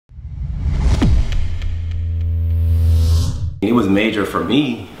It was major for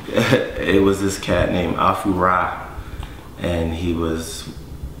me. It was this cat named Afu Ra, and he was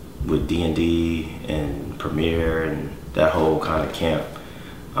with D&D and Premiere and that whole kind of camp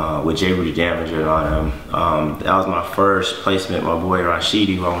with J. Rudy Damager and all them. That was my first placement. My boy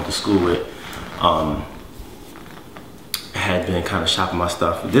Rashidi, who I went to school with, had been kind of shopping my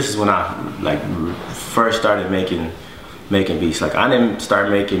stuff. This is when I like first started making beats. Like I didn't start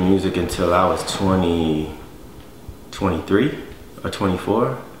making music until I was 23 or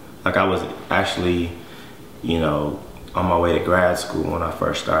 24. Like I was actually, you know, on my way to grad school when I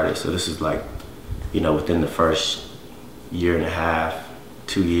first started. So this is like, you know, within the first year and a half,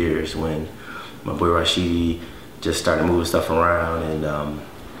 2 years, when my boy Rashidi just started moving stuff around. And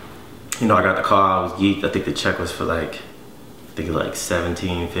you know, I got the call, I was geeked. I think the check was for like, I think it was like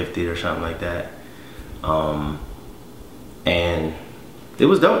 $17.50 or something like that. And it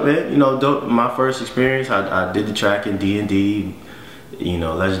was dope, man. You know, dope. My first experience, I did the track in D&D, you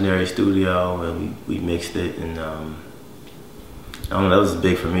know, Legendary Studio, and we mixed it, and I don't know, that was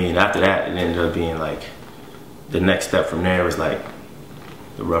big for me. And after that, it ended up being like, the next step from there was like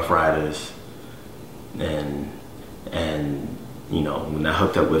the Rough Riders, and you know, when I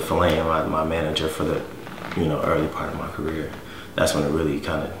hooked up with Philan, my manager for the, you know, early part of my career, that's when it really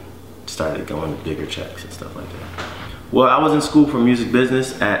kind of started going to bigger checks and stuff like that. Well, I was in school for music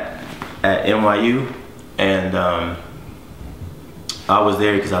business at NYU, and I was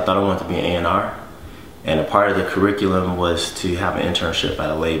there because I thought I wanted to be an A&R, and a part of the curriculum was to have an internship at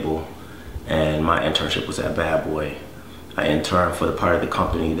a label, and my internship was at Bad Boy. I interned for the part of the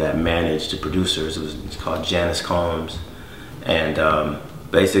company that managed the producers. It's called Janice Combs, and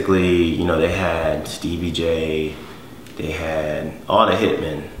basically, you know, they had Stevie J, they had all the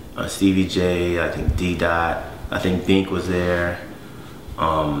hitmen, Stevie J, I think D-Dot, I think Bink was there,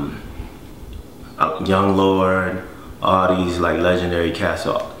 Young Lord, all these like legendary cats,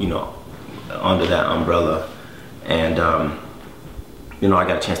 you know, under that umbrella. And you know, I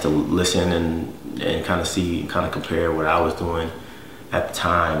got a chance to listen and kind of see, kind of compare what I was doing at the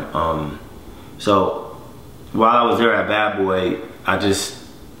time. So while I was there at Bad Boy, I just,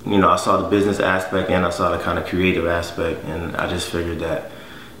 you know, I saw the business aspect and I saw the kind of creative aspect, and I just figured that,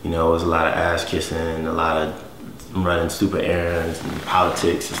 you know, it was a lot of ass kissing, a lot of running stupid errands and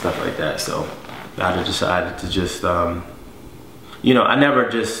politics and stuff like that. So I decided to just, you know, I never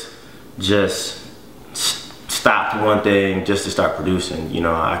just stopped one thing just to start producing. You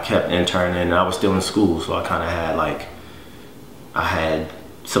know, I kept interning, and I was still in school, so I kind of had like, I had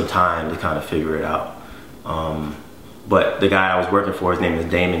some time to kind of figure it out. But the guy I was working for, his name is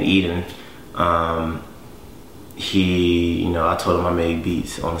Damon Eden. He, you know, I told him I made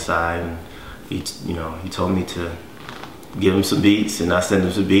beats on the side, and he, you know, he told me to give him some beats, and I sent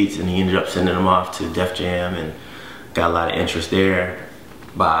him some beats, and he ended up sending them off to Def Jam, and got a lot of interest there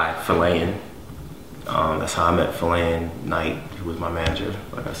by Philan. That's how I met Philan Knight, who was my manager,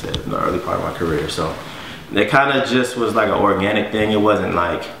 like I said, in the early part of my career. So it kind of just was like an organic thing. It wasn't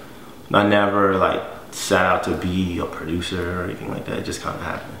like, I never like set out to be a producer or anything like that. It just kind of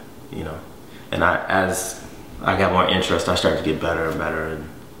happened, you know. And as I got more interest, I started to get better and better,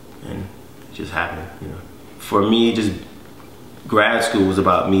 and it just happened, you know. For me, just grad school was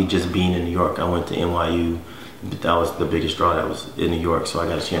about me just being in New York. I went to NYU. That was the biggest draw that was in New York, so I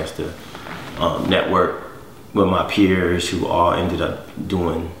got a chance to network with my peers who all ended up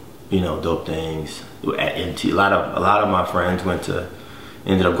doing, you know, dope things at MTV. A lot of my friends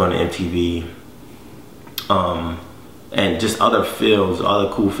ended up going to MTV, and just other fields, other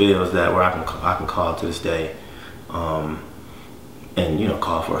cool fields that where I can call to this day, and you know,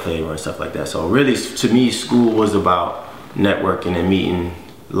 call for a favor and stuff like that. So really, to me, school was about networking and meeting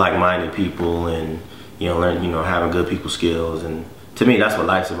like-minded people, and you know, learn, you know, having good people skills. And to me, that's what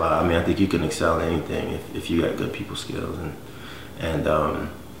life's about. I mean, I think you can excel in anything if you got good people skills. And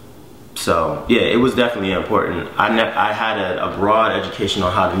so yeah, it was definitely important. I had a broad education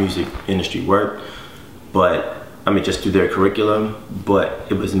on how the music industry worked, but I mean, just through their curriculum, but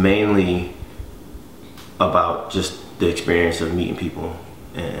it was mainly about just the experience of meeting people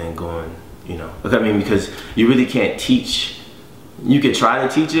and going, you know, I mean, because you really can't teach. You could try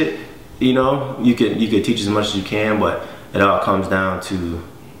to teach it, you know, you could teach as much as you can, but it all comes down to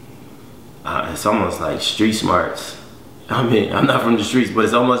it's almost like street smarts. I mean, I'm not from the streets, but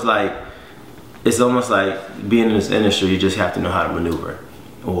it's almost like being in this industry. You just have to know how to maneuver,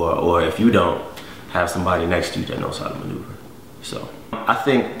 or if you don't, have somebody next to you that knows how to maneuver. So I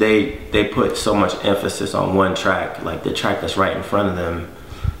think they put so much emphasis on one track, like the track that's right in front of them,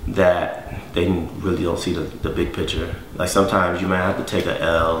 that they really don't see the big picture. Like sometimes you might have to take a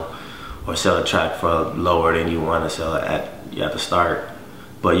L, or sell a track for lower than you want to sell it at the start.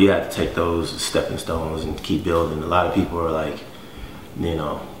 But you have to take those stepping stones and keep building. A lot of people are like, you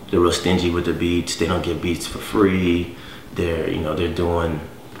know, they're real stingy with the beats. They don't get beats for free. They're doing,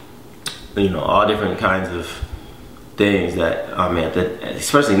 you know, all different kinds of things that, I mean,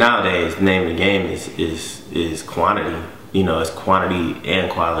 especially nowadays, the name of the game is quantity. You know, it's quantity and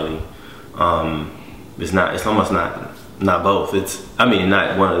quality. It's almost not both. I mean,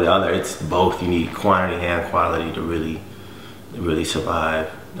 not one or the other. It's both. You need quantity and quality to really survive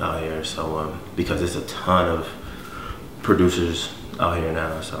out here. So because there's a ton of producers out here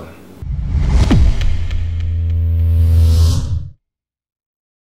now. So.